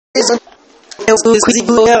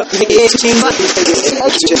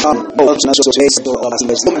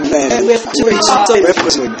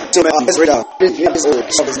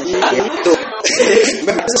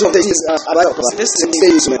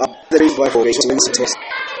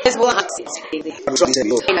There's one access.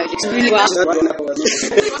 It's really well.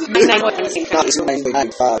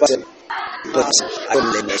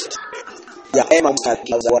 Yeah, I'm on that.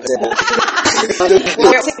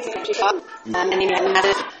 And then we have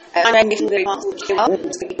another. I'm ready for the response.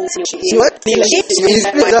 See what?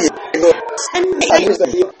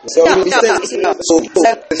 So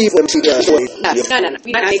people No.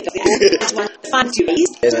 We don't make it's one fun to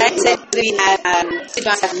raise. So we have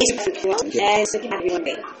so we have everyone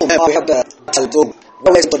there. we have the Taldo.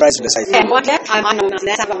 Always the price of the site. And one left, I'm on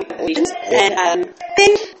let's have audience. And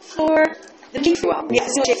then for the king for we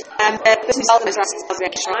have to the person who's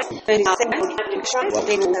the shrine, then I'll send the shrine,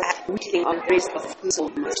 then we'll have a meeting on the race of the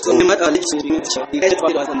soul. So we might live to you guys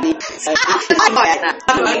what was on me. I'm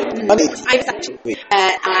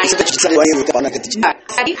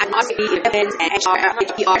asking the events and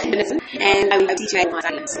feminism, and I will teach you my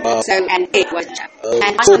silence. So, and it was the chat.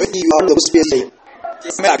 And so you are the space.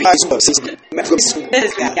 Yeah.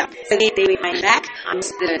 So they will find back. I'm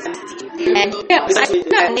still and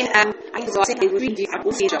I was also saying we do have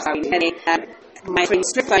also jobs and my friend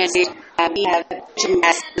Stripper and said we have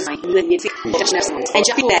as design and just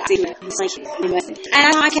that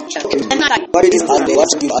and I can and I what it is what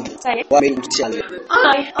you do what made you tell you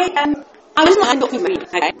I was not looking for it,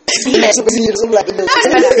 okay? The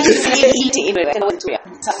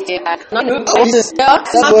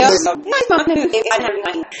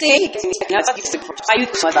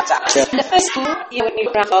first school, you would be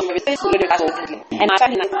around all the first school, and my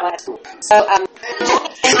family like that school. So, and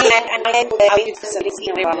I went to facility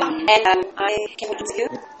and I came into school.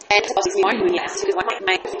 And it was his morning when he asked to do one of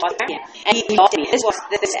my was here. And he offered me. This was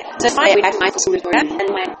the set. So finally we had my school program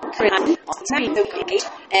and when Korean happened, I was very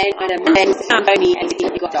engaged and then found me and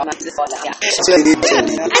he got on to the spot. Yeah. So you did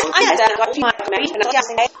I had got my married and I was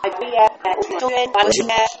just saying I'd be children, I was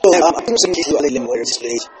in there. So I'm thinking you are the more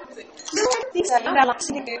display. These are not like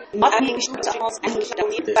to do. Not being sure to house and we should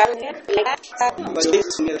have been back there like that.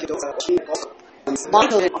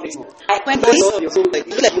 Michael, I went to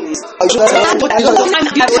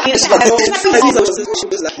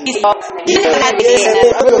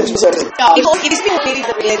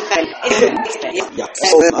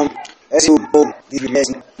as you know, we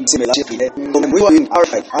mentioned similar we were in our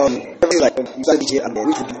like everything like DJ and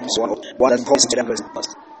we could do one and promise to them first.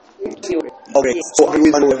 Okay, so I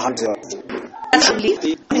will know how to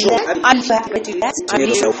absolutely. I'm glad to do that. I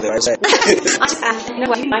really know there I said. You know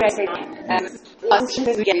what I say?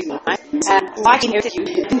 We get you, right? I can hear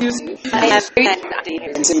you. I have very bad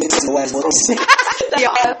idea. And same it's no as well.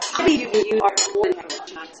 How do you are more than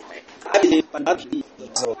chance? I believe, but not believe.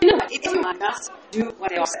 So you know what? If you are not do what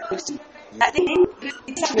they are supposed to, that they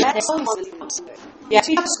it's actually that all more than once. You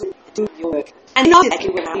actually have to do your work. And not that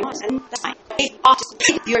you will have once, and that's fine. It's artist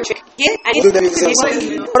pick your trick. Yeah, and do them I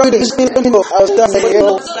was done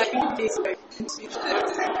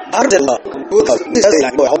Ardella, this is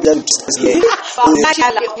like how them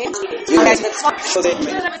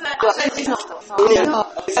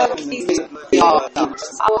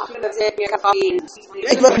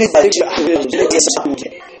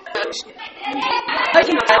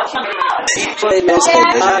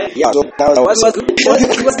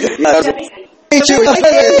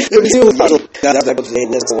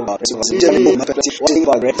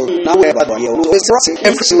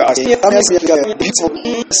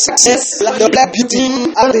the black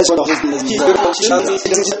beauty. I think one of his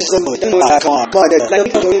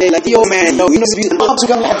like the old man. You know, be up to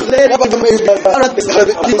come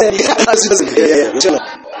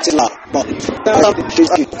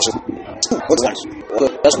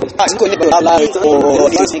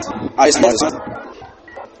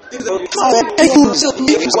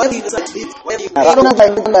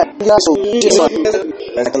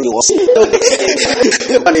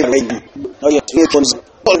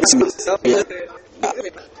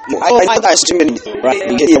I streaming right.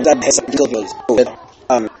 You get that has a little bit.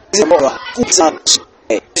 This is more.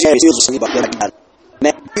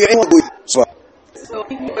 You ain't good. So. So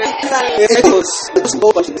we need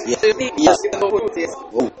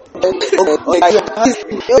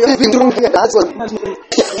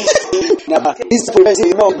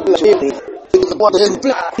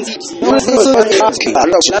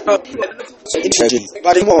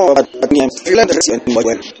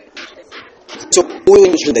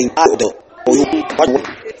to think out the or you what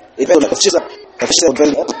it felt like just a official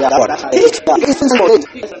very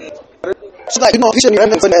so like you know vision you have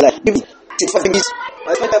like 65 minutes.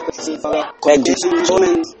 I find that person for Correct.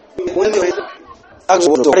 one day. That's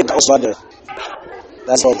what the house father.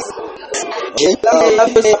 That's all. Okay.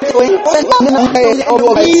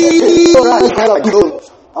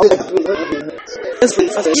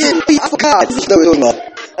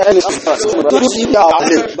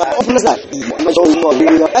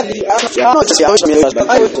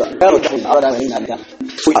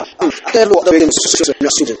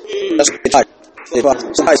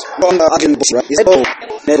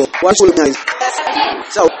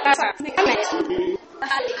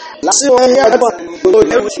 Last year,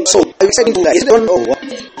 so I was saying that I don't know what.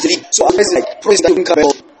 So I was like, praise that you can come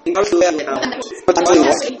out. But I'm telling you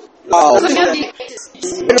what. Wow.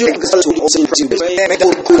 Because also impressive. Make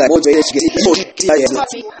all cool like more to you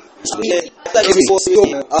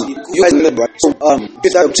guys remember, so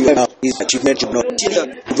this up to now is achievement, you know. To me,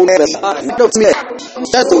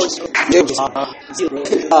 that's James.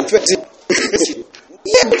 20.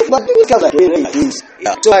 Yeah, but because like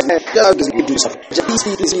yeah, so I just do something. Just so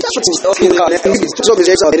the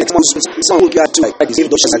James are the next month. Some will be at like the same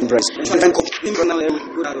dollars and price.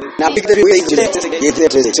 Now pick the way to it.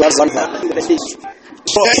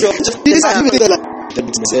 So I'm just this is the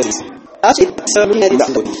business service. Actually,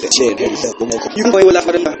 you know, I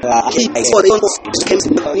for them.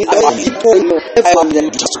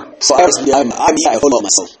 So I follow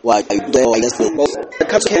myself. Why I do I just know. The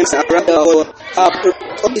cups camps are rather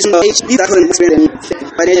is no age that can experience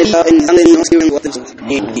by the and then what like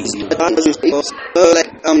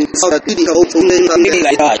so that the whole thing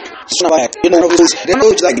like that. So you know they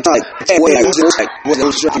know like type. Way I was like was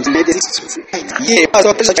yeah, I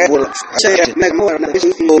thought such a word. I make more man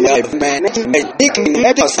making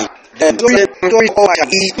everything. And doing all I can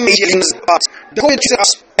eat meetings, but the whole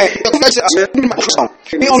us, the whole us,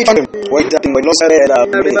 we only found him. Wait, that thing, we lost it,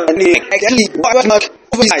 and actually, why was not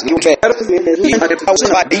oversized? You fair. I was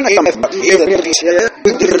about being a young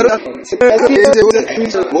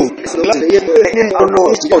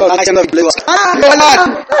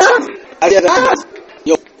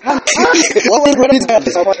Yo. What was running that?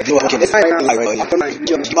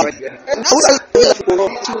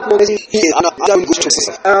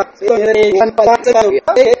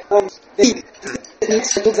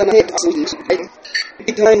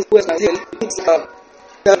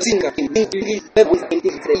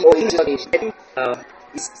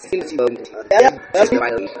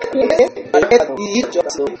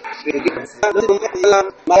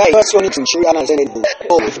 My first one to show you and send it.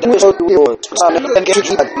 Oh, if you want to do it, get you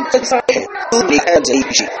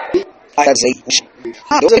I had say,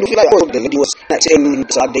 I don't feel like the lady was saying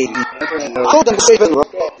Saturday. How them say, don't know.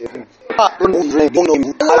 I don't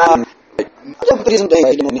reason they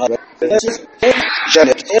don't know.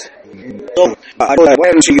 Janet. So, I don't know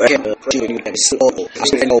where to see you again. I still know. I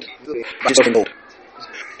just don't know.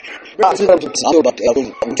 I feel like it's all about the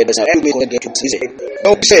album. I'm getting this out. And we're going to get to see it.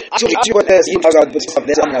 No, say, I told you what there's in house out, but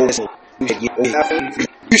there's I'm not listening.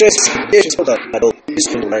 You just, it's what I don't. It's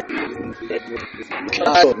going to like.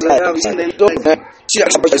 Don't see, I'm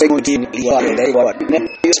supposed to say, going to be and they were.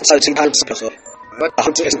 You start seeing how it's supposed to. But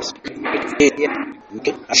I'm just.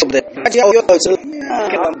 Okay, I should that. I tell you, so. We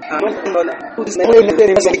don't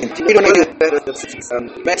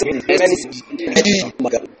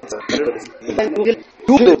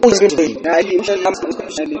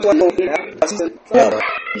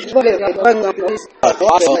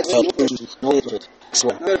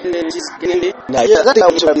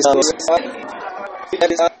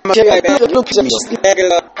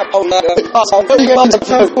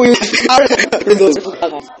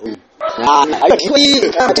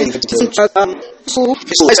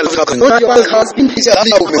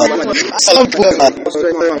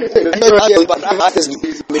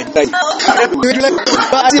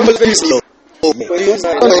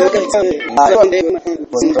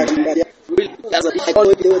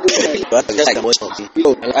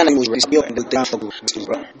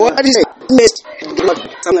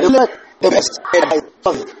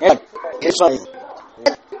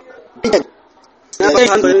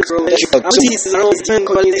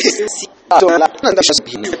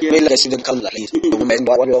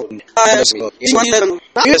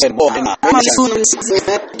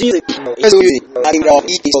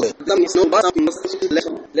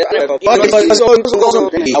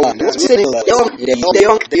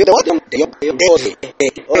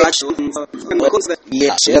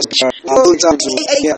need